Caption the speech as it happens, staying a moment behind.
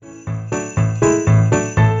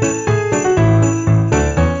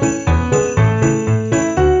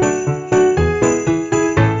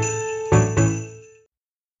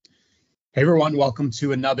everyone. Welcome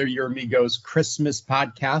to another Your Amigos Christmas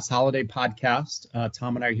podcast, holiday podcast.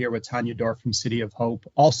 Tom and I are here with Tanya Dorff from City of Hope,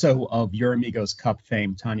 also of Your Amigos Cup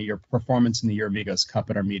fame. Tanya, your performance in the Your Amigos Cup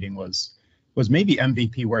at our meeting was maybe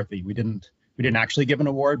MVP worthy. We didn't actually give an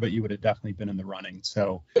award, but you would have definitely been in the running.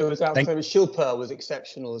 So it was outstanding. Shilpa was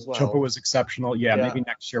exceptional as well. Shilpa was exceptional. Yeah, maybe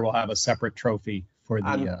next year we'll have a separate trophy for the.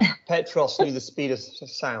 And Petros knew the speed of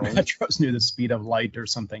sound. Petros knew the speed of light or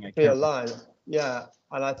something. Yeah,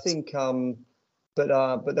 and I think, but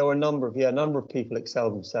there were a number of people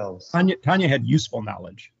excelled themselves. Tanya had useful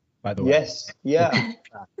knowledge, by the way. Yes, yeah.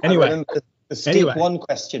 Anyway, I remember the steep one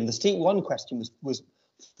question. The steep one question was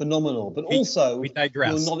phenomenal, but also we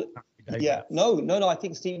digress. Yeah, no. I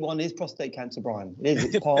think steep one is prostate cancer, Brian.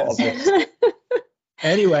 It's part of it.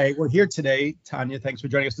 Anyway, we're here today, Tanya. Thanks for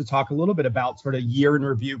joining us to talk a little bit about sort of year in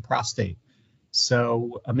review prostate.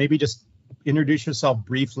 So maybe just introduce yourself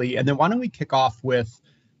briefly, and then why don't we kick off with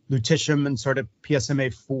lutetium and sort of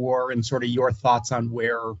PSMA4 and sort of your thoughts on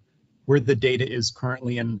where the data is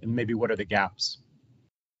currently and maybe what are the gaps.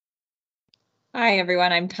 Hi,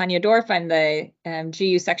 everyone. I'm Tanya Dorff. I'm the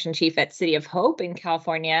GU section chief at City of Hope in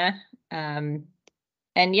California. So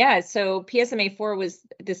PSMA4 was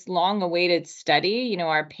this long-awaited study. You know,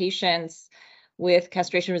 our patients with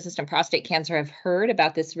castration-resistant prostate cancer have heard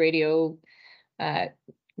about this radioligand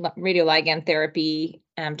therapy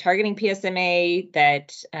targeting PSMA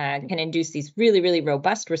that can induce these really, really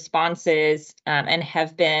robust responses and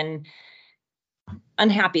have been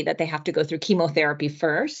unhappy that they have to go through chemotherapy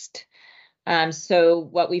first. So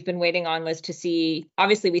what we've been waiting on was to see,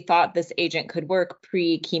 obviously we thought this agent could work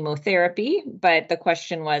pre-chemotherapy, but the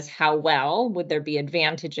question was how well would there be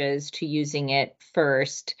advantages to using it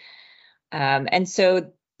first? And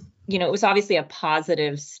so, you know, it was obviously a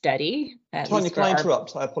positive study. Tanya, can I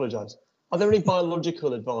interrupt? I apologize. Are there any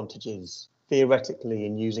biological advantages theoretically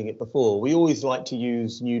in using it before? We always like to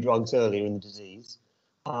use new drugs earlier in the disease,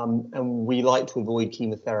 and we like to avoid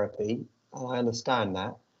chemotherapy, and I understand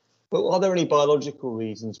that. But are there any biological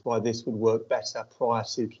reasons why this would work better prior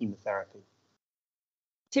to chemotherapy?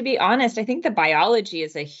 To be honest, I think the biology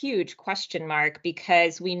is a huge question mark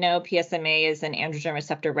because we know PSMA is an androgen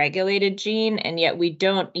receptor regulated gene, and yet we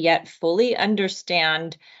don't yet fully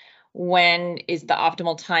understand when is the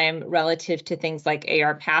optimal time relative to things like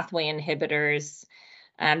AR pathway inhibitors.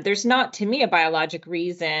 There's not, to me, a biologic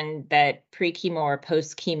reason that pre-chemo or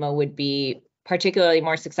post-chemo would be particularly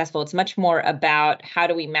more successful. It's much more about how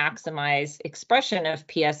do we maximize expression of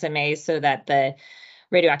PSMA so that the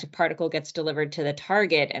radioactive particle gets delivered to the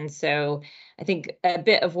target. And so I think a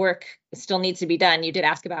bit of work still needs to be done. You did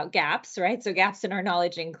ask about gaps, right? So gaps in our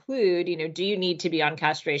knowledge include, you know, do you need to be on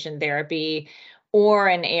castration therapy or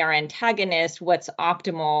an AR antagonist? What's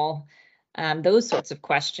optimal? Those sorts of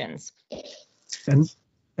questions.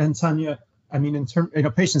 And Tanya, I mean, in terms, you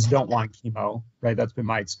know, patients don't want chemo, right? That's been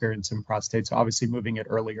my experience in prostate. So obviously moving it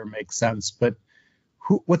earlier makes sense. But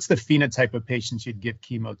what's the phenotype of patients you'd give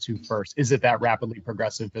chemo to first? Is it that rapidly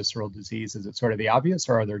progressive visceral disease? Is it sort of the obvious,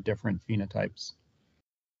 or are there different phenotypes?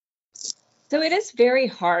 So it is very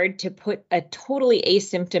hard to put a totally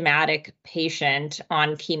asymptomatic patient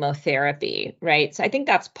on chemotherapy, right? So I think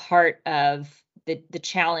that's part of the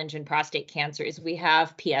challenge in prostate cancer is we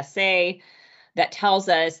have PSA that tells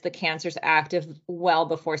us the cancer's active well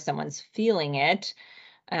before someone's feeling it.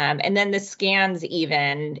 And then the scans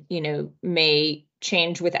even, you know, may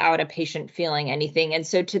change without a patient feeling anything. And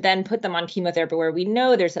so to then put them on chemotherapy where we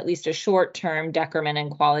know there's at least a short-term decrement in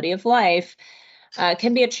quality of life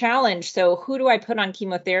can be a challenge. So who do I put on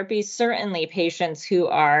chemotherapy? Certainly patients who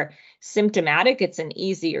are symptomatic. It's an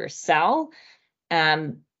easier sell.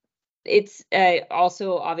 It's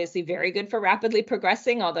also obviously very good for rapidly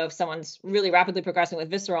progressing, although if someone's really rapidly progressing with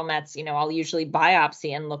visceral mets, you know, I'll usually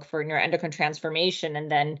biopsy and look for neuroendocrine transformation,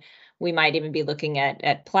 and then we might even be looking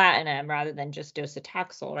at platinum rather than just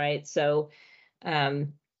docetaxel, right? So Tanya,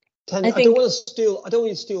 I don't want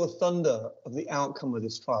to steal the thunder of the outcome of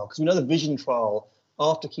this trial, because we know the VISION trial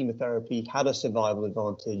after chemotherapy had a survival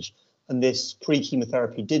advantage, and this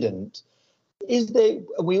pre-chemotherapy didn't.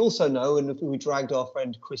 We also know, and if we dragged our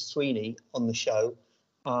friend Chris Sweeney on the show,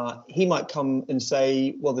 he might come and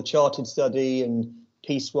say, well, the CHARTED study and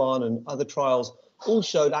PEACE 1 and other trials all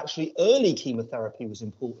showed actually early chemotherapy was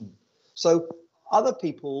important. So other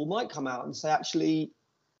people might come out and say, actually,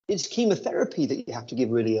 it's chemotherapy that you have to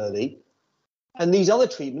give really early. And these other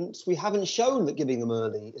treatments, we haven't shown that giving them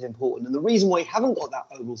early is important. And the reason why we haven't got that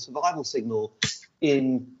overall survival signal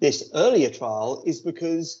in this earlier trial is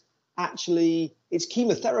because actually it's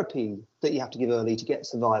chemotherapy that you have to give early to get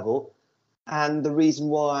survival. And the reason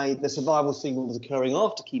why the survival signal was occurring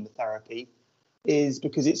after chemotherapy is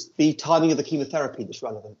because it's the timing of the chemotherapy that's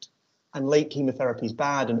relevant. And late chemotherapy is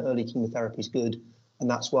bad and early chemotherapy is good. And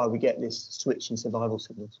that's why we get this switch in survival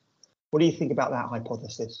signals. What do you think about that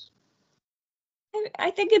hypothesis?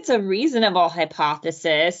 I think it's a reasonable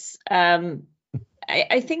hypothesis.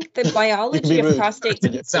 I think the biology of prostate.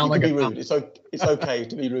 It sound like be rude. It's okay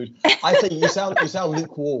to be rude. I think you sound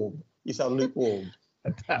lukewarm. You sound lukewarm.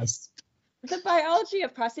 At best. The biology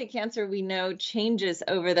of prostate cancer, we know, changes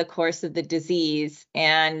over the course of the disease.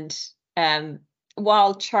 And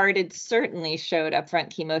while charted certainly showed upfront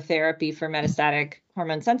chemotherapy for metastatic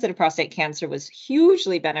hormone-sensitive prostate cancer was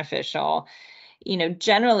hugely beneficial,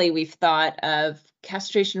 generally we've thought of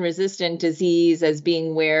castration-resistant disease as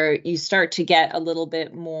being where you start to get a little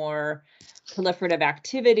bit more proliferative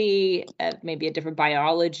activity, maybe a different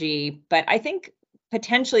biology. But I think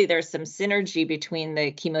potentially there's some synergy between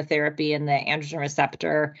the chemotherapy and the androgen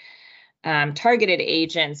receptor targeted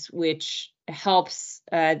agents, which helps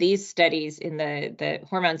these studies in the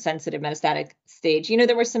hormone-sensitive metastatic stage.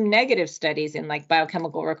 There were some negative studies in like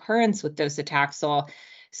biochemical recurrence with docetaxel.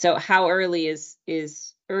 So how early is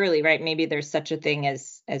early, right? Maybe there's such a thing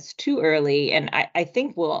as too early. And I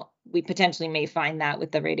think we potentially may find that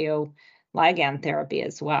with the radioligand therapy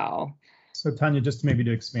as well. So Tanya, just maybe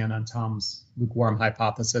to expand on Tom's lukewarm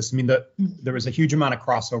hypothesis, I mean, there was a huge amount of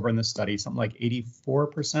crossover in this study, something like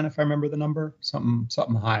 84%, if I remember the number,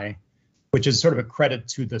 something high, which is sort of a credit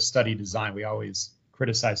to the study design. We always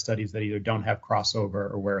criticize studies that either don't have crossover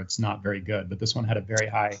or where it's not very good, but this one had a very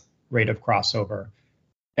high rate of crossover.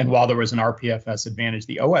 And while there was an RPFS advantage,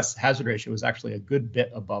 the OS hazard ratio was actually a good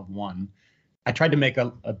bit above 1. I tried to make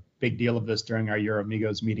a big deal of this during our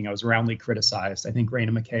Amigos meeting. I was roundly criticized. I think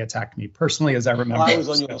Raina McKay attacked me personally, as I remember. I was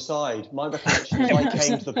on your side. My recollection is I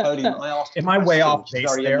came to the podium. I asked. Am I way off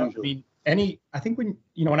base there? Unusual. I mean, I think when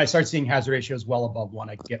I start seeing hazard ratios well above 1,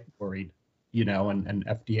 I get worried. And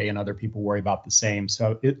FDA and other people worry about the same.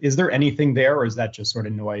 So is there anything there, or is that just sort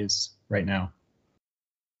of noise right now?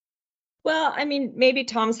 Well, I mean, maybe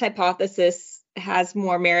Tom's hypothesis has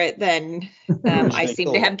more merit than I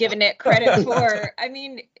seem to have given it credit for. I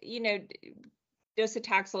mean,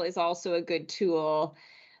 docetaxel is also a good tool.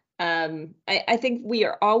 I think we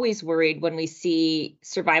are always worried when we see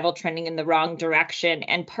survival trending in the wrong direction.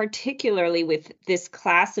 And particularly with this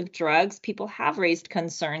class of drugs, people have raised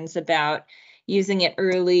concerns about using it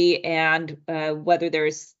early and whether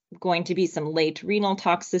there's going to be some late renal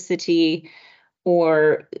toxicity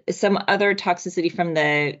or some other toxicity from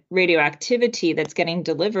the radioactivity that's getting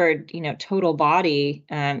delivered, total body,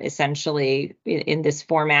 essentially in this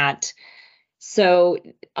format. So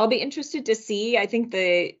I'll be interested to see. I think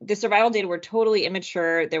the survival data were totally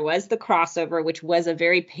immature. There was the crossover, which was a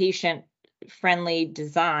very patient-friendly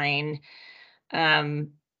design. But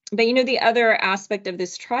the other aspect of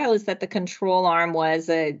this trial is that the control arm was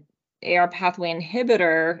a AR pathway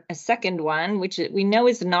inhibitor, a second one, which we know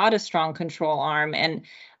is not a strong control arm. And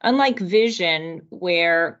unlike Vision,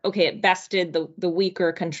 where, it bested the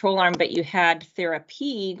weaker control arm, but you had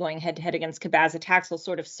therapy going head to head against cabazitaxel,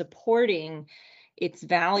 sort of supporting its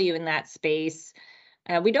value in that space.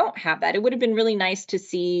 We don't have that. It would have been really nice to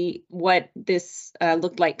see what this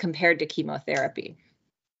looked like compared to chemotherapy.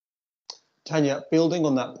 Tanya, building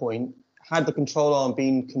on that point, had the control arm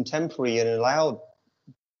been contemporary and allowed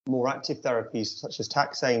more active therapies such as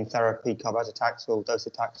taxane therapy, cabazitaxel,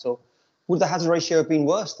 docetaxel, would the hazard ratio have been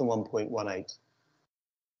worse than 1.18?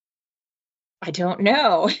 I don't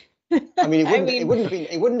know. I mean, it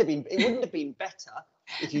wouldn't have been better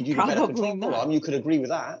if you'd used a better control arm. You could agree with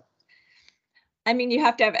that. I mean, you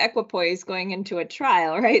have to have equipoise going into a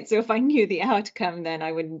trial, right? So if I knew the outcome, then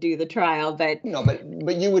I wouldn't do the trial. But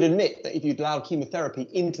you would admit that if you'd allowed chemotherapy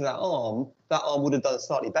into that arm would have done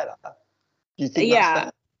slightly better. Do you think that's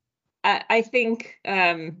fair? I think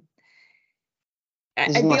the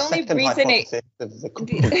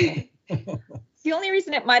only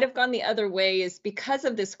reason it might have gone the other way is because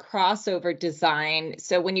of this crossover design.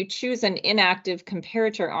 So when you choose an inactive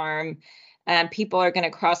comparator arm, people are going to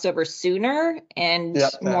cross over sooner and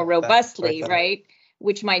more robustly, right?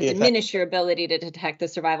 Which might diminish your ability to detect the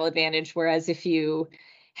survival advantage. Whereas if you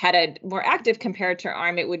had a more active comparator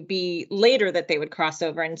arm, it would be later that they would cross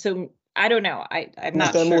over. And so I don't know. I'm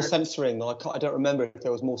not sure. Was there more censoring? I don't remember if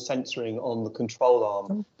there was more censoring on the control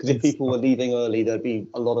arm. Because if people were leaving early, there'd be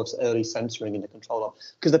a lot of early censoring in the control arm.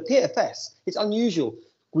 Because the PFS, it's unusual.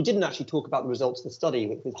 We didn't actually talk about the results of the study,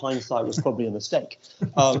 which with hindsight was probably a mistake.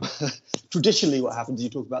 Traditionally, what happens is you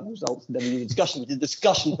talk about the results and then we do the discussion. We did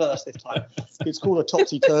discussion first this time. It's called a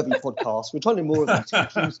topsy-turvy podcast. We're trying to do more of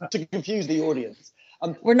that to confuse the audience.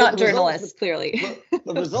 We're not journalists, clearly.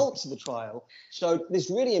 The results of the trial showed this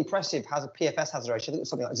really impressive PFS hazard ratio. I think it's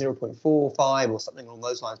something like 0.45 or something along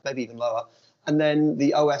those lines, maybe even lower. And then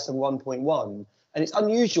the OS of 1.1. And it's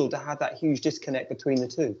unusual to have that huge disconnect between the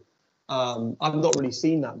two. I've not really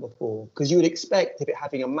seen that before, because you would expect, if it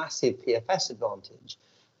having a massive PFS advantage,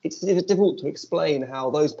 it's difficult to explain how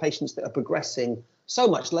those patients that are progressing so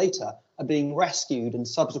much later are being rescued and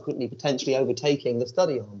subsequently potentially overtaking the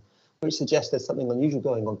study arm, which suggests there's something unusual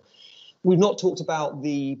going on. We've not talked about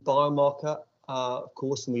the biomarker, of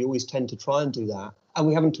course, and we always tend to try and do that. And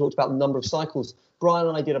we haven't talked about the number of cycles. Brian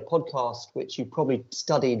and I did a podcast, which you probably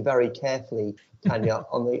studied very carefully, Tanya,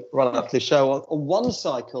 on the run up to the show, on one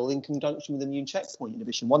cycle in conjunction with immune checkpoint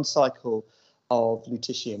inhibition, one cycle of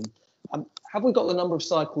lutetium. Have we got the number of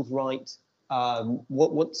cycles right?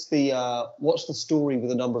 What's the story with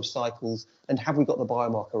the number of cycles, and have we got the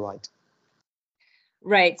biomarker right?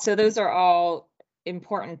 Right. So those are all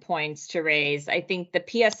important points to raise. I think the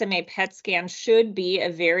PSMA PET scan should be a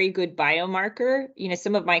very good biomarker.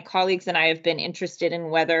 Some of my colleagues and I have been interested in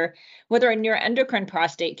whether a neuroendocrine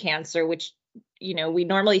prostate cancer, which we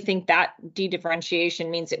normally think that dedifferentiation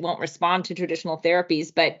means it won't respond to traditional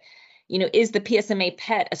therapies, but is the PSMA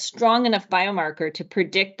PET a strong enough biomarker to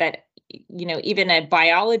predict that even a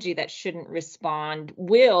biology that shouldn't respond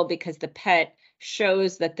will, because the PET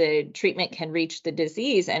shows that the treatment can reach the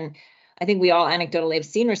disease. And I think we all anecdotally have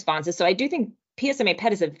seen responses. So I do think PSMA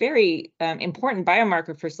PET is a very important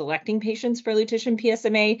biomarker for selecting patients for lutetium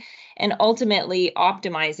PSMA and ultimately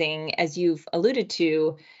optimizing, as you've alluded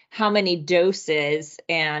to, how many doses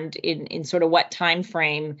and in sort of what time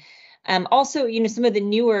frame. Also, some of the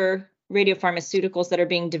newer radiopharmaceuticals that are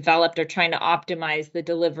being developed are trying to optimize the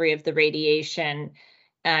delivery of the radiation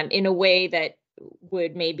in a way that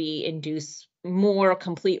would maybe induce more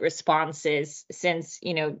complete responses, since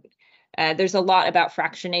there's a lot about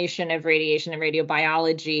fractionation of radiation and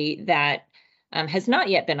radiobiology that has not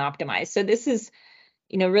yet been optimized. So this is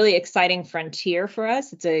really exciting frontier for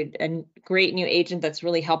us. It's a great new agent that's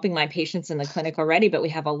really helping my patients in the clinic already, but we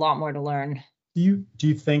have a lot more to learn. Do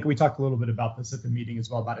you think, we talked a little bit about this at the meeting as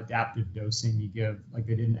well, about adaptive dosing? You give, like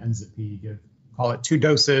they did in NZP, you give, call it 2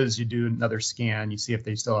 doses, you do another scan, you see if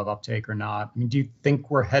they still have uptake or not. I mean, do you think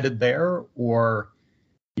we're headed there, or,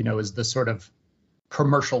 is the sort of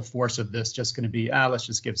commercial force of this just going to be, let's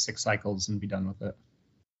just give 6 cycles and be done with it?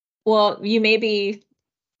 Well, you may be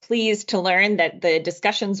pleased to learn that the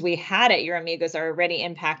discussions we had at Your Amigos are already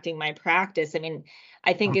impacting my practice. I mean,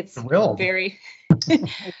 I think it's very,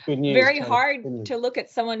 very hard to look at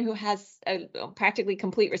someone who has a practically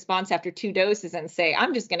complete response after 2 doses and say,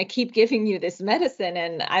 I'm just going to keep giving you this medicine,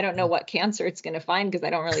 and I don't know what cancer it's going to find because I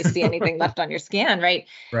don't really see anything left on your scan, right?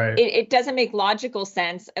 Right. It doesn't make logical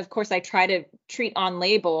sense. Of course, I try to treat on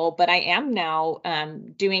label, but I am now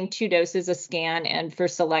doing 2 doses a scan, and for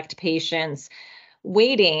select patients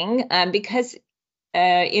waiting because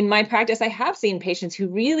in my practice, I have seen patients who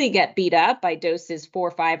really get beat up by doses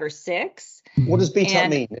 4, 5, or 6. What does beat up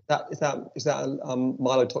mean? Is that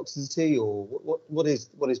myelotoxicity, or what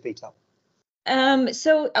is beat up?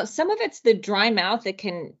 So some of it's the dry mouth that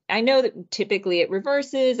I know that typically it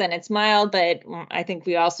reverses and it's mild, but I think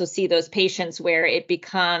we also see those patients where it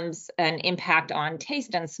becomes an impact on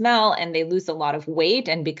taste and smell, and they lose a lot of weight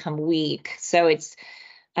and become weak. So it's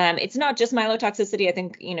not just myelotoxicity. I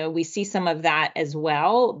think, we see some of that as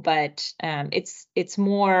well, but it's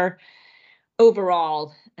more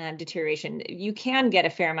overall deterioration. You can get a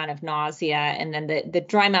fair amount of nausea, and then the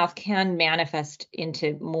dry mouth can manifest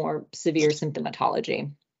into more severe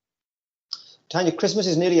symptomatology. Tanya, Christmas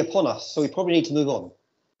is nearly upon us, so we probably need to move on.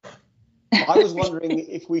 I was wondering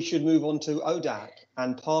if we should move on to ODAC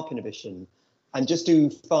and PARP inhibition, and just do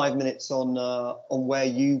 5 minutes on where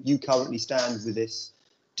you currently stand with this.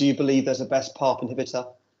 Do you believe there's a best PARP inhibitor?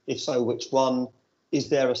 If so, which one? Is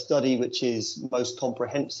there a study which is most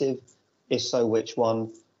comprehensive? If so, which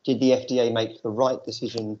one? Did the FDA make the right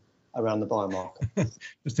decision around the biomarker?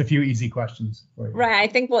 Just a few easy questions for you. Right. I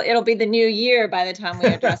think it'll be the new year by the time we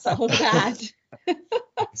address all of that.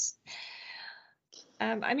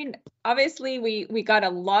 I mean, obviously, we got a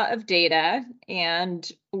lot of data, and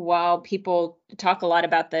while people talk a lot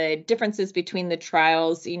about the differences between the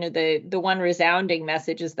trials, the one resounding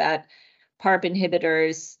message is that PARP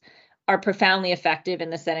inhibitors are profoundly effective in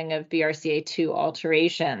the setting of BRCA2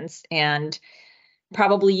 alterations, and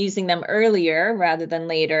probably using them earlier rather than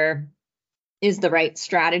later is the right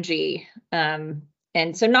strategy.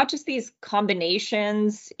 And so not just these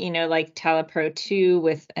combinations, like talipro-2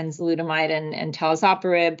 with enzalutamide and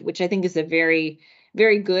talazoparib, which I think is a very,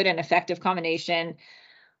 very good and effective combination,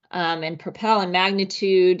 and Propel and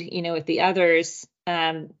Magnitude, with the others.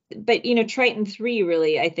 But, Triton-3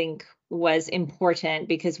 really, I think, was important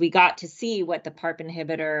because we got to see what the PARP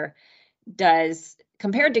inhibitor does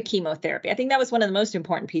compared to chemotherapy. I think that was one of the most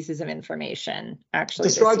important pieces of information, actually.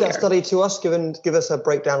 Describe that study to us. Give us a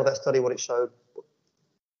breakdown of that study, what it showed.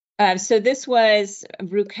 So this was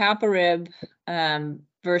rucaparib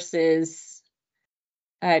versus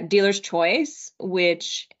dealer's choice,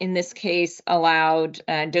 which in this case allowed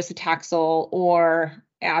docetaxel or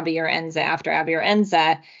Abi or Enza after Abi or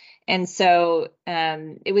Enza. And so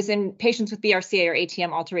it was in patients with BRCA or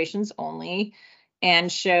ATM alterations only,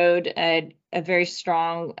 and showed a very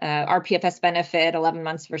strong rPFS benefit, 11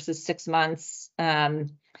 months versus 6 months.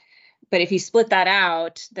 But if you split that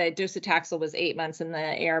out, the docetaxel was 8 months and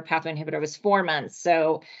the AR pathway inhibitor was 4 months.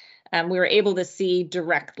 So we were able to see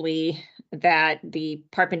directly that the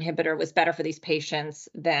PARP inhibitor was better for these patients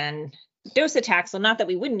than docetaxel. Not that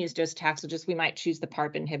we wouldn't use docetaxel, just we might choose the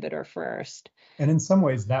PARP inhibitor first. And in some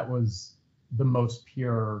ways, that was the most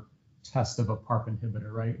pure test of a PARP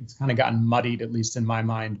inhibitor, right? It's kind of gotten muddied, at least in my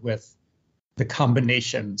mind, with the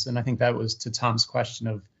combinations. And I think that was to Tom's question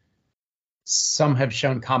of some have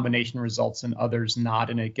shown combination results and others not.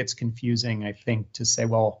 And it gets confusing, I think, to say,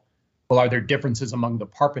 well, are there differences among the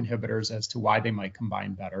PARP inhibitors as to why they might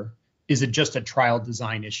combine better? Is it just a trial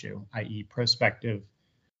design issue, i.e. prospective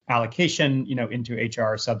allocation, into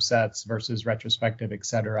HR subsets versus retrospective, et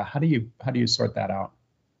cetera? How do you sort that out?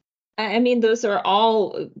 I mean, those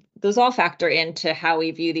all factor into how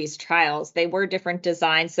we view these trials. They were different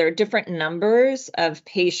designs. There are different numbers of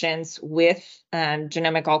patients with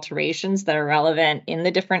genomic alterations that are relevant in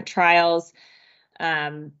the different trials.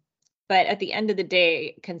 But at the end of the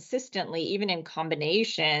day, consistently, even in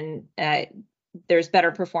combination, there's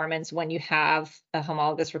better performance when you have a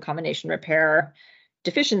homologous recombination repair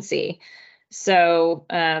deficiency. So,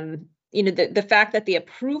 the fact that the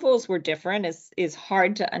approvals were different is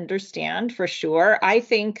hard to understand for sure. I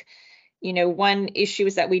think, one issue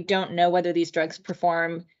is that we don't know whether these drugs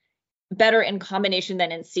perform better in combination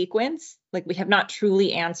than in sequence. Like, we have not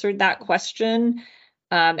truly answered that question.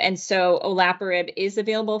 And so olaparib is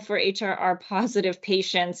available for HRR positive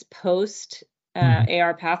patients post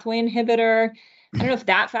AR pathway inhibitor. I don't know if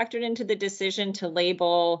that factored into the decision to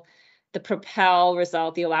label the PROPEL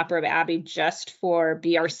result, the olaparib Abi, just for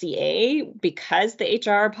BRCA, because the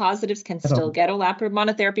HRR positives can still get olaparib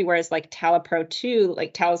monotherapy, whereas like TALAPRO-2,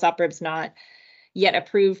 like talazoparib's not yet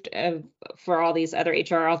approved for all these other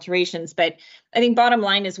HR alterations. But I think bottom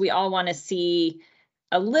line is we all want to see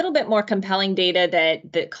a little bit more compelling data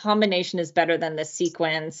that the combination is better than the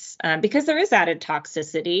sequence, because there is added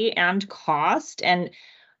toxicity and cost. And,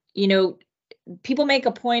 people make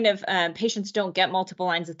a point of patients don't get multiple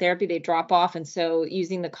lines of therapy, they drop off. And so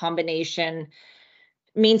using the combination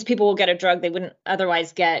means people will get a drug they wouldn't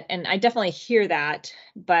otherwise get. And I definitely hear that.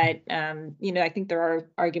 But, I think there are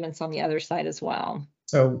arguments on the other side as well.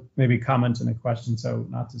 So maybe comment on a question. So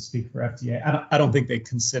not to speak for FDA, I don't think they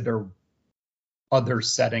consider other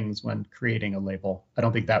settings when creating a label. I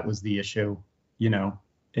don't think that was the issue,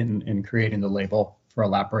 in creating the label for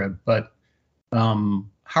olaparib. But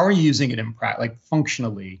how are you using it in practice? Like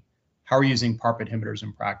functionally, how are you using PARP inhibitors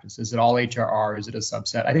in practice? Is it all HRR? Is it a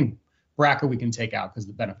subset? I think BRCA we can take out because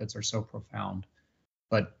the benefits are so profound.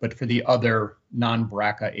 But for the other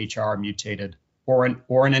non-BRCA HRR mutated or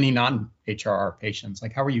in any non-HRR patients,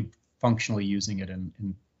 like how are you functionally using it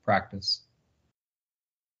in practice?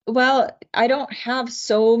 Well, I don't have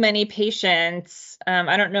so many patients.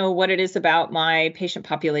 I don't know what it is about my patient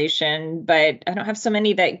population, but I don't have so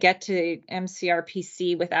many that get to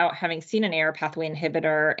MCRPC without having seen an AR pathway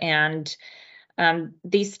inhibitor. And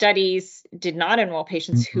these studies did not enroll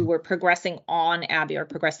patients who were progressing on Abi or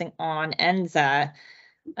progressing on Enza.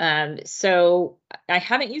 So I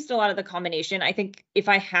haven't used a lot of the combination. I think if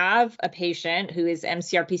I have a patient who is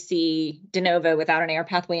MCRPC de novo without an AR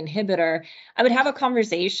pathway inhibitor, I would have a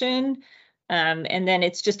conversation. And then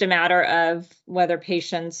it's just a matter of whether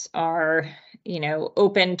patients are,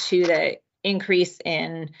 open to the increase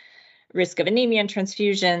in risk of anemia and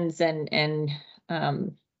transfusions and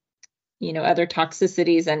other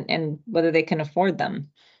toxicities and whether they can afford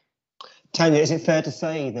them. Tanya, is it fair to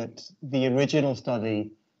say that the original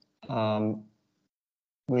study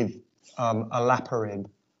with olaparib,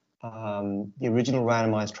 the original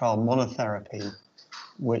randomized trial monotherapy,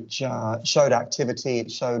 which showed activity, it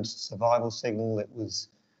showed survival signal, it was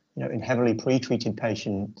in heavily pretreated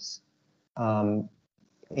patients in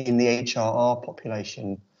the HRR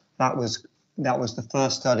population, that was the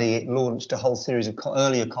first study. It launched a whole series of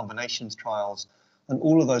earlier combinations trials, and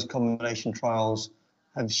all of those combination trials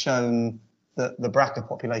have shown that the BRCA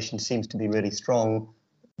population seems to be really strong.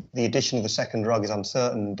 the addition of the second drug is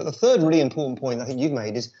uncertain. But the third really important point I think you've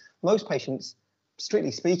made is most patients,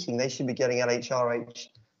 strictly speaking, they should be getting LHRH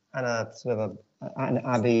and a sort of an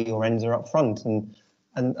ABI or ENZA up front.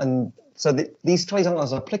 And so these studies aren't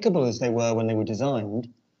as applicable as they were when they were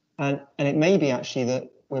designed. And it may be actually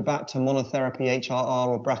that we're back to monotherapy HRR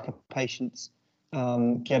or BRCA patients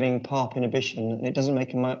getting PARP inhibition, and it doesn't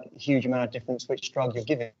make a huge amount of difference which drug you're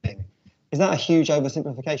giving. Is that a huge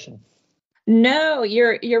oversimplification? No,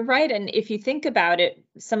 you're right. And if you think about it,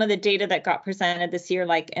 some of the data that got presented this year,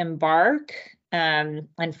 like EMBARK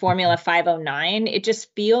and Formula 509, it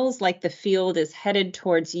just feels like the field is headed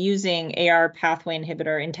towards using AR pathway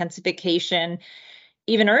inhibitor intensification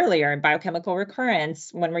even earlier in biochemical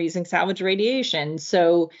recurrence when we're using salvage radiation.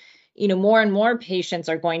 So, more and more patients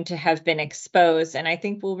are going to have been exposed. And I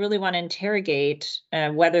think we'll really want to interrogate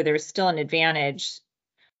whether there's still an advantage.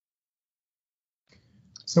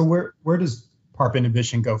 So where does PARP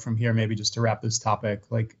inhibition go from here? Maybe just to wrap this topic,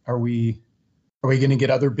 like, are we going to get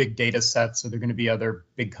other big data sets? Are there going to be other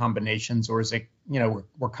big combinations, or is it,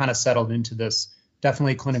 we're kind of settled into this,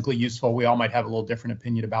 definitely clinically useful. We all might have a little different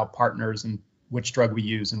opinion about partners and which drug we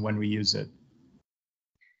use and when we use it.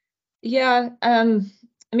 Yeah.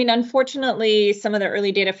 Unfortunately, some of the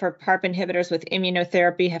early data for PARP inhibitors with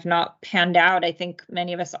immunotherapy have not panned out. I think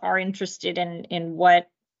many of us are interested in what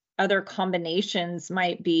other combinations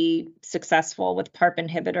might be successful with PARP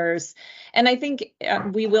inhibitors. And I think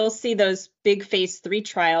we will see those big phase 3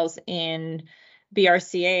 trials in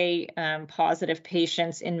BRCA positive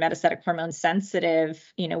patients in metastatic hormone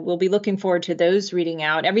sensitive. We'll be looking forward to those reading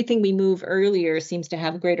out. Everything we move earlier seems to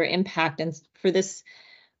have greater impact. And for this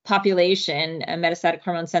population, metastatic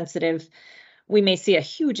hormone sensitive, we may see a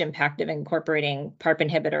huge impact of incorporating PARP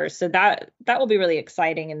inhibitors. So that will be really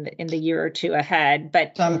exciting in the year or two ahead.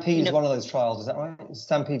 But Stampede is one of those trials, is that right?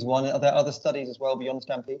 Stampede's one. Are there other studies as well beyond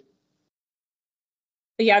Stampede?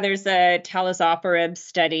 Yeah, there's a talazoparib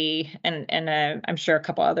study and I'm sure a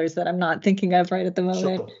couple others that I'm not thinking of right at the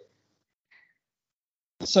moment. Sure.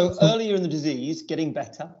 So earlier in the disease, getting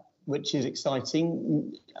better, which is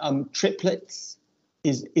exciting. Triplets.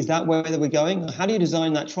 Is that where we're going? How do you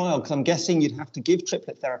design that trial? Because I'm guessing you'd have to give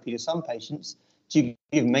triplet therapy to some patients. Do you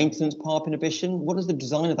give maintenance PARP inhibition? What does the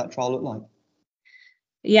design of that trial look like?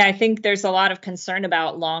 Yeah, I think there's a lot of concern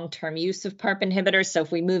about long-term use of PARP inhibitors. So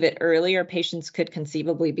if we move it earlier, patients could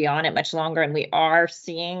conceivably be on it much longer. And we are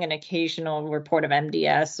seeing an occasional report of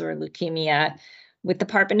MDS or leukemia with the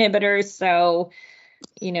PARP inhibitors. So,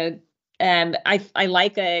 I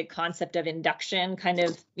like a concept of induction, kind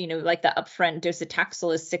of, like the upfront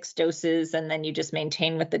docetaxel is 6 doses, and then you just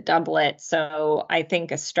maintain with the doublet. So I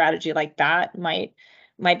think a strategy like that might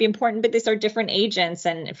be important, but these are different agents.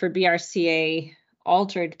 And for BRCA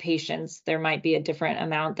altered patients, there might be a different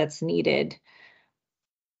amount that's needed.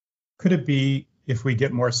 Could it be if we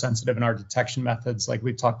get more sensitive in our detection methods, like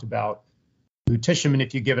we've talked about, lutetium, and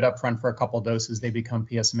if you give it up front for a couple doses, they become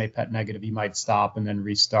PSMA PET negative, you might stop and then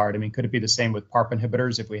restart. Could it be the same with PARP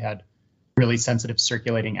inhibitors if we had really sensitive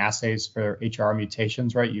circulating assays for HR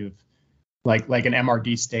mutations, right? You've like an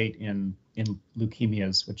MRD state in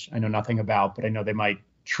leukemias, which I know nothing about, but I know they might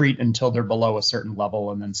treat until they're below a certain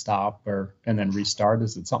level and then stop and then restart.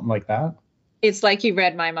 Is it something like that? It's like you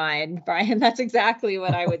read my mind, Brian. That's exactly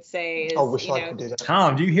what I would say. I wish I could do that.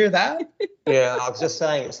 Tom, do you hear that? Yeah, I was just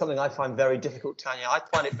saying it's something I find very difficult, Tanya. I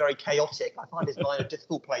find it very chaotic. I find his mind a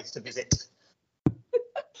difficult place to visit.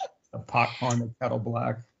 A popcorn, the kettle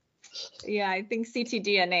black. Yeah, I think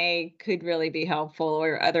ctDNA could really be helpful,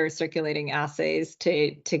 or other circulating assays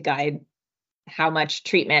to guide how much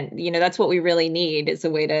treatment. That's what we really need, is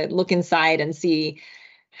a way to look inside and see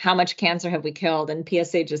how much cancer have we killed, and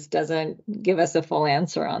PSA just doesn't give us a full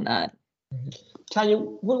answer on that. Tanya,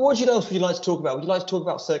 what else would you like to talk about? Would you like to talk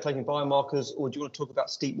about circulating biomarkers, or do you want to talk about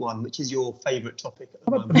STEAP1, which is your favorite topic at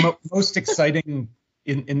the moment? The most exciting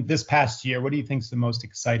in this past year, what do you think is the most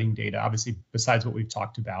exciting data? Obviously, besides what we've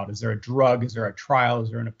talked about, is there a drug? Is there a trial?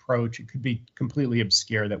 Is there an approach? It could be completely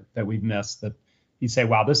obscure that we've missed, that you say,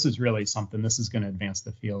 wow, this is really something. This is going to advance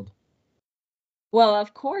the field. Well,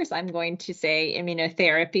 of course, I'm going to say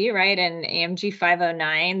immunotherapy, right? And AMG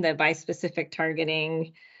 509, the bispecific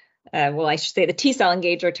targeting, I should say the T-cell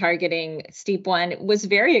engager targeting STEAP1, was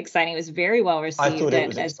very exciting. It was very well received. I thought it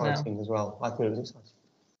was exciting as well. I thought it was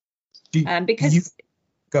exciting. Because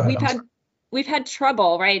go ahead, we've had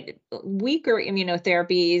trouble, right? Weaker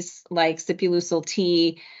immunotherapies like Sipuleucel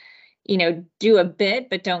T, do a bit,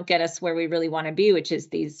 but don't get us where we really want to be, which is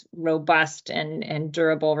these robust and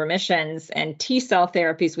durable remissions. And T-cell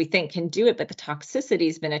therapies, we think, can do it, but the toxicity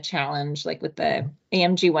has been a challenge, like with the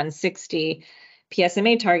AMG 160.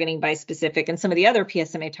 PSMA targeting bispecific and some of the other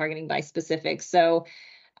PSMA targeting bispecifics. So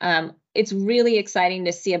it's really exciting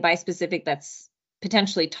to see a bispecific that's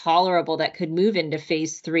potentially tolerable that could move into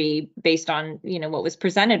phase 3 based on, what was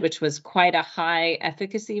presented, which was quite a high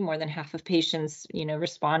efficacy, more than half of patients,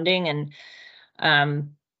 responding,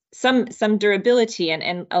 and some durability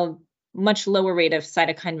and a much lower rate of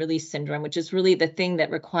cytokine release syndrome, which is really the thing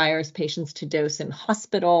that requires patients to dose in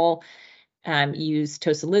hospital, use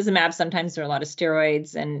tocilizumab. Sometimes there are a lot of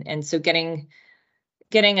steroids, and so getting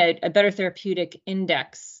a better therapeutic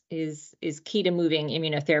index is key to moving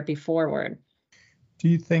immunotherapy forward. Do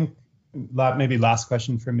you think, maybe last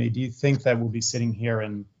question for me, do you think that we'll be sitting here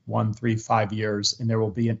in 1, 3, 5 years and there will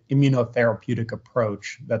be an immunotherapeutic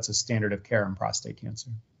approach that's a standard of care in prostate cancer?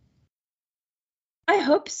 I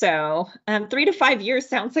hope so. 3 to 5 years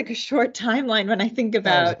sounds like a short timeline when I think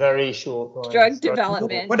about very short drug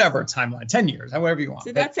development. Whatever timeline, 10 years, however you want.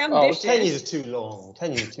 So that's ambitious. 10 years is too long.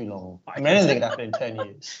 10 years is too long. I mean, anything can happen in 10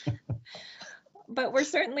 years. But we're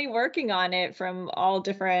certainly working on it from all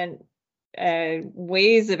different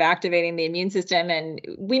ways of activating the immune system. And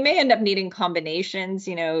we may end up needing combinations.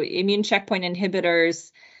 Immune checkpoint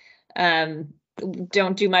inhibitors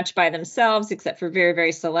don't do much by themselves except for very,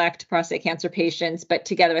 very select prostate cancer patients. But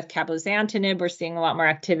together with cabozantinib, we're seeing a lot more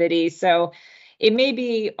activity. So it may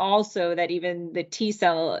be also that even the T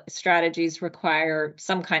cell strategies require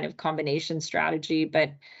some kind of combination strategy.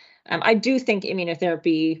 But I do think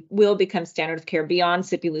immunotherapy will become standard of care beyond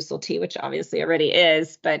Sipuleucel T, which obviously already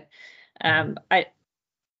is. But I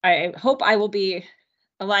hope I will be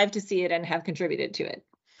alive to see it and have contributed to it.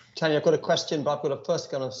 Tanya, I've got a question, but I've got to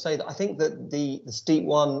first kind of say that I think that the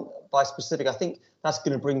STEAP1 bispecific, I think that's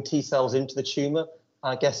going to bring T cells into the tumor.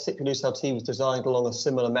 I guess Sipuleucel T was designed along a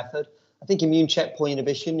similar method. I think immune checkpoint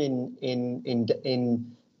inhibition in immune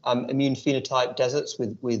phenotype deserts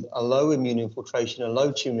with a low immune infiltration, a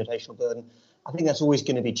low tumor mutational burden, I think that's always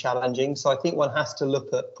going to be challenging. So I think one has to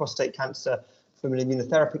look at prostate cancer from an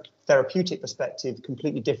immunotherapeutic perspective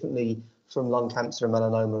completely differently from lung cancer,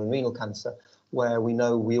 melanoma, and renal cancer, where we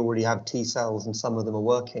know we already have T cells and some of them are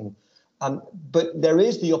working. But there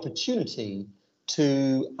is the opportunity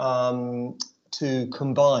to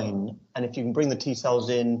combine, and if you can bring the T cells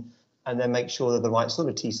in and then make sure they're the right sort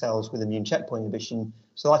of T cells with immune checkpoint inhibition.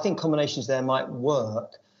 So I think combinations there might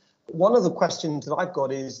work. One of the questions that I've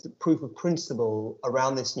got is the proof of principle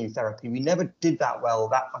around this new therapy. We never did that well,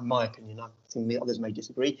 that in my opinion, I think others may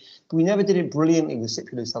disagree, but we never did it brilliantly with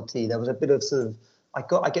Sipuleucel T. There was a bit of sort of,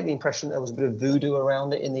 I get the impression there was a bit of voodoo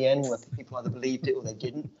around it in the end, where people either believed it or they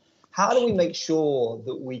didn't. How do we make sure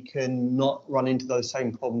that we can not run into those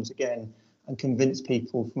same problems again and convince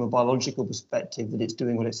people from a biological perspective that it's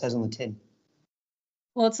doing what it says on the tin?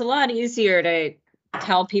 Well, it's a lot easier to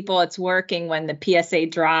tell people it's working when the PSA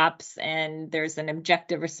drops and there's an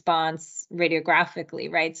objective response radiographically,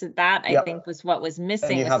 right? So that I think was what was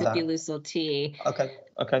missing with Sipuleucel T. Okay.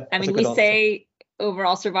 I mean, we say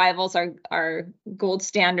overall survivals are gold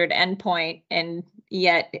standard endpoint, and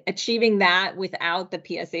yet achieving that without the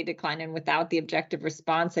PSA decline and without the objective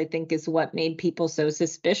response, I think, is what made people so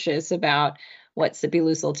suspicious about what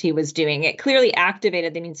Sipuleucel T was doing. It clearly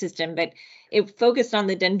activated the immune system, but it focused on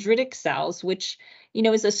the dendritic cells, which,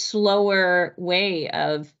 is a slower way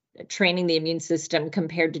of training the immune system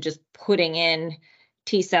compared to just putting in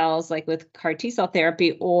T cells like with CAR T cell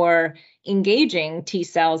therapy, or engaging T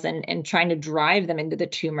cells and trying to drive them into the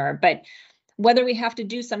tumor. But whether we have to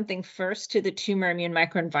do something first to the tumor immune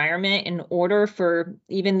microenvironment in order for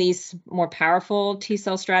even these more powerful T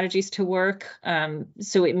cell strategies to work.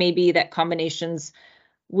 So it may be that combinations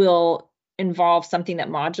will involve something that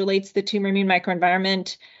modulates the tumor immune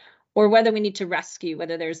microenvironment, or whether we need to rescue,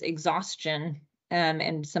 whether there's exhaustion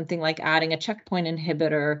and something like adding a checkpoint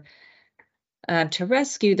inhibitor to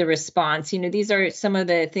rescue the response. These are some of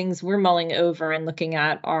the things we're mulling over and looking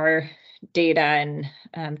at our data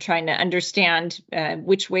and trying to understand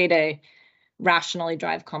which way to rationally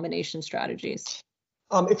drive combination strategies.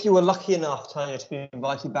 If you were lucky enough, Tanya, to be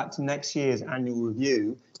invited back to next year's annual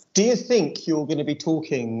review, do you think you're going to be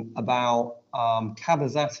talking about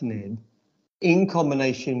cabozantinib in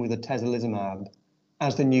combination with atezolizumab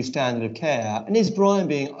as the new standard of care? And is Brian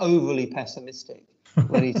being overly pessimistic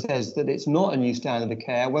when he says that it's not a new standard of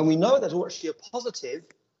care, when we know there's actually a positive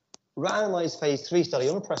randomized phase 3 study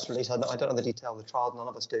on a press release, I don't know the detail of the trial, none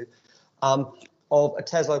of us do, of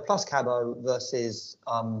atezo plus cabo versus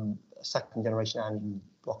second generation androgen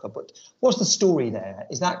blocker. But what's the story there?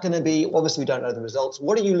 Is that going to be, obviously we don't know the results,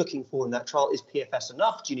 what are you looking for in that trial? Is PFS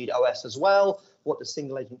enough? Do you need OS as well? What does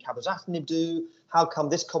single agent cabozantinib do? How come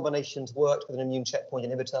this combination's worked with an immune checkpoint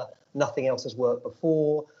inhibitor, nothing else has worked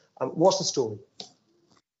before? What's the story?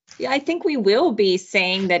 Yeah, I think we will be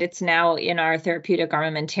saying that it's now in our therapeutic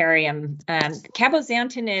armamentarium.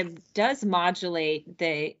 Cabozantinib does modulate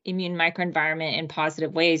the immune microenvironment in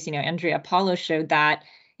positive ways. Andrea Paulo showed that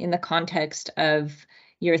in the context of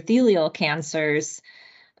urothelial cancers.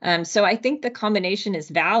 So I think the combination is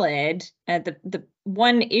valid. The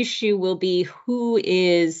one issue will be who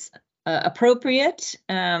is appropriate,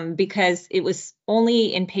 because it was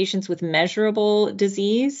only in patients with measurable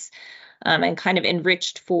disease, and kind of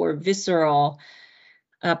enriched for visceral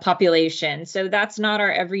population. So that's not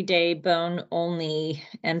our everyday bone-only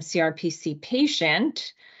MCRPC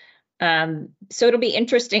patient. So it'll be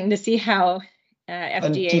interesting to see how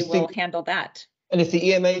FDA will handle that. And if the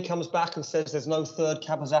EMA comes back and says there's no third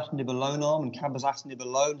cabozantinib alone arm and cabozantinib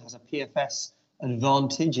alone has a PFS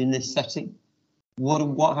advantage in this setting,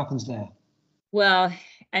 what happens there? Well,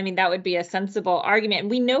 I mean, that would be a sensible argument.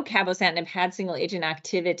 We know cabozantinib had single agent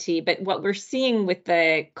activity, but what we're seeing with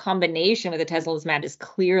the combination with atezolizumab is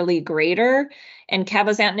clearly greater. And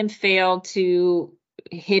cabozantinib failed to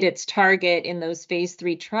hit its target in those phase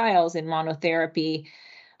 3 trials in monotherapy.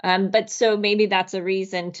 But so maybe that's a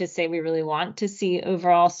reason to say we really want to see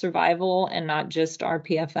overall survival and not just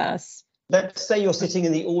RPFS. Let's say you're sitting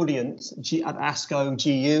in the audience at ASCO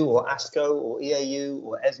GU or ASCO or EAU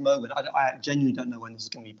or ESMO, but I genuinely don't know when this is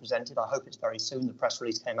going to be presented. I hope it's very soon. The press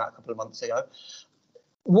release came out a couple of months ago.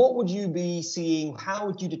 What would you be seeing? How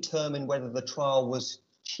would you determine whether the trial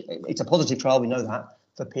it's a positive trial, we know that,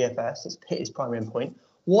 for PFS, it's hit its primary endpoint.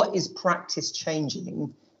 What is practice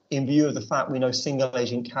changing in view of the fact we know single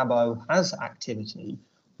agent cabo has activity?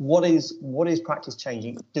 What is practice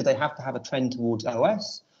changing? Do they have to have a trend towards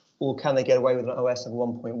OS? Or can they get away with an OS of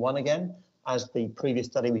 1.1 again, as the previous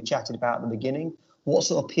study we chatted about at the beginning? What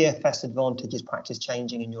sort of PFS advantage is practice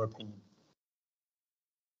changing in your opinion?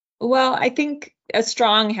 Well, I think a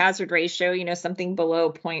strong hazard ratio, something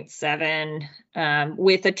below 0.7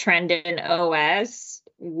 with a trend in OS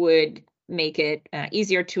would make it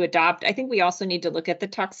easier to adopt. I think we also need to look at the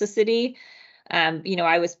toxicity.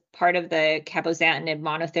 I was part of the cabozantinib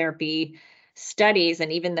monotherapy studies,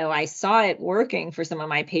 and even though I saw it working for some of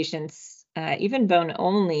my patients, even bone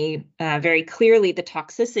only, very clearly the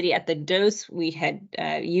toxicity at the dose we had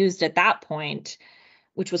used at that point,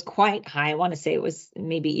 which was quite high, I want to say it was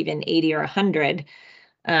maybe even 80 or 100,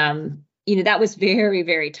 that was very,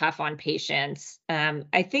 very tough on patients.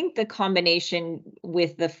 I think the combination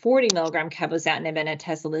with the 40 milligram cabozantinib and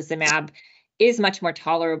atezolizumab is much more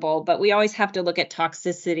tolerable, but we always have to look at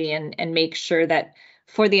toxicity and make sure that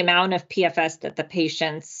for the amount of PFS that the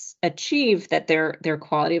patients achieve, that their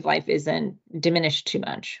quality of life isn't diminished too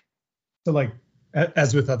much. So like,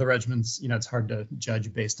 as with other regimens, it's hard to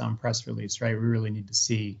judge based on press release, right? We really need to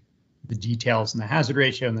see the details and the hazard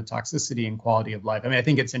ratio and the toxicity and quality of life. I mean, I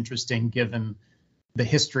think it's interesting given the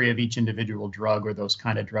history of each individual drug or those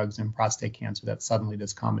kind of drugs in prostate cancer that suddenly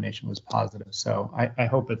this combination was positive. So I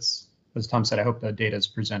hope it's, as Tom said, I hope the data is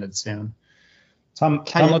presented soon. Tom,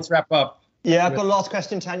 let's wrap up. Yeah, I've got a last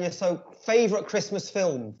question, Tanya. So, favourite Christmas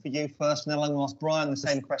film for you first, and then I'm going to ask Brian the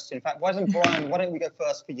same question. In fact, why don't we go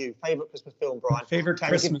first for you? Favourite Christmas film, Brian? Favourite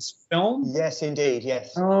Christmas film? Yes, indeed,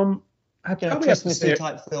 yes. I probably Christmassy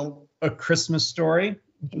type film. A Christmas Story.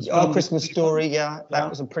 Christmas Story, yeah. That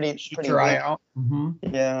was a pretty try out.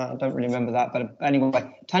 Mm-hmm. Yeah, I don't really remember that, but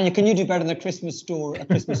anyway, Tanya, can you do better than a Christmas Story?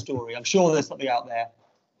 I'm sure there's something out there.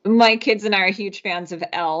 My kids and I are huge fans of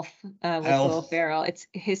Elf with Will Ferrell. It's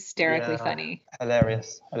hysterically funny.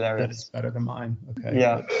 Hilarious. That is better than mine. Okay.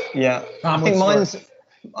 Yeah. I think mine's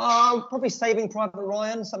probably Saving Private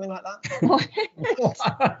Ryan, something like that.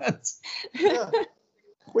 What? Yeah.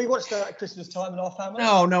 We watched that at Christmas time in our family.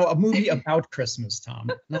 No, a movie about Christmas, Tom.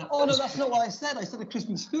 No, that's not what I said. I said a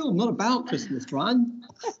Christmas film, not about Christmas, Brian.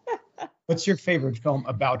 What's your favorite film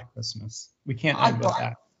about Christmas? We can't end with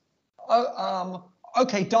that.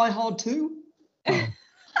 Okay, Die Hard 2.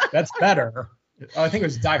 That's better. I think it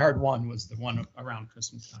was Die Hard 1 was the one around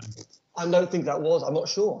Christmas time. I don't think that was. I'm not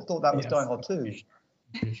sure. I thought that was Die Hard 2.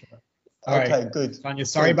 Pretty sure. Okay, right. Good. Tanya,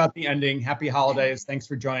 sorry about the ending. Happy holidays. Thanks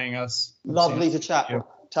for joining us. Lovely to chat.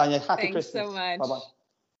 Tanya, happy Thanks Christmas. So much.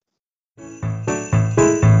 Bye-bye.